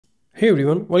Hey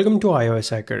everyone, welcome to iOS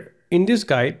Hacker. In this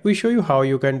guide, we show you how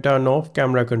you can turn off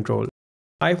camera control.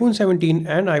 iPhone 17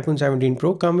 and iPhone 17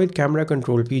 Pro come with camera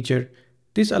control feature.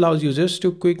 This allows users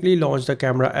to quickly launch the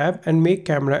camera app and make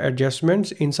camera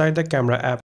adjustments inside the camera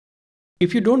app.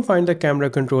 If you don't find the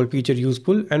camera control feature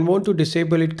useful and want to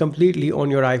disable it completely on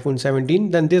your iPhone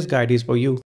 17, then this guide is for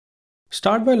you.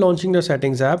 Start by launching the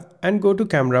Settings app and go to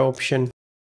Camera option.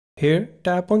 Here,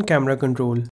 tap on Camera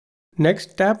Control.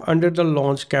 Next, tap under the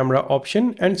Launch Camera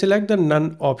option and select the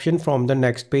None option from the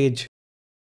next page.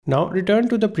 Now return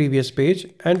to the previous page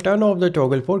and turn off the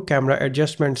toggle for camera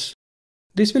adjustments.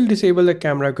 This will disable the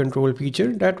camera control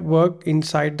feature that works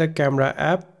inside the camera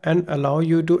app and allow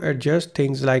you to adjust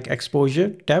things like exposure,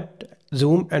 depth,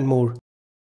 zoom and more.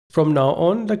 From now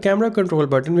on, the camera control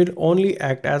button will only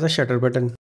act as a shutter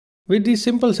button. With these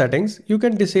simple settings, you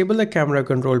can disable the camera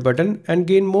control button and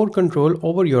gain more control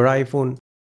over your iPhone.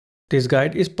 This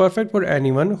guide is perfect for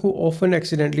anyone who often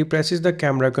accidentally presses the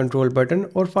camera control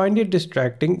button or find it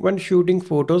distracting when shooting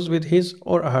photos with his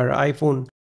or her iPhone.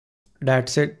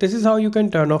 That's it. This is how you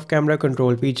can turn off camera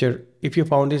control feature. If you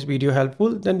found this video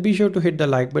helpful, then be sure to hit the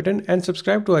like button and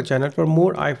subscribe to our channel for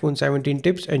more iPhone 17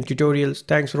 tips and tutorials.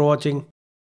 Thanks for watching.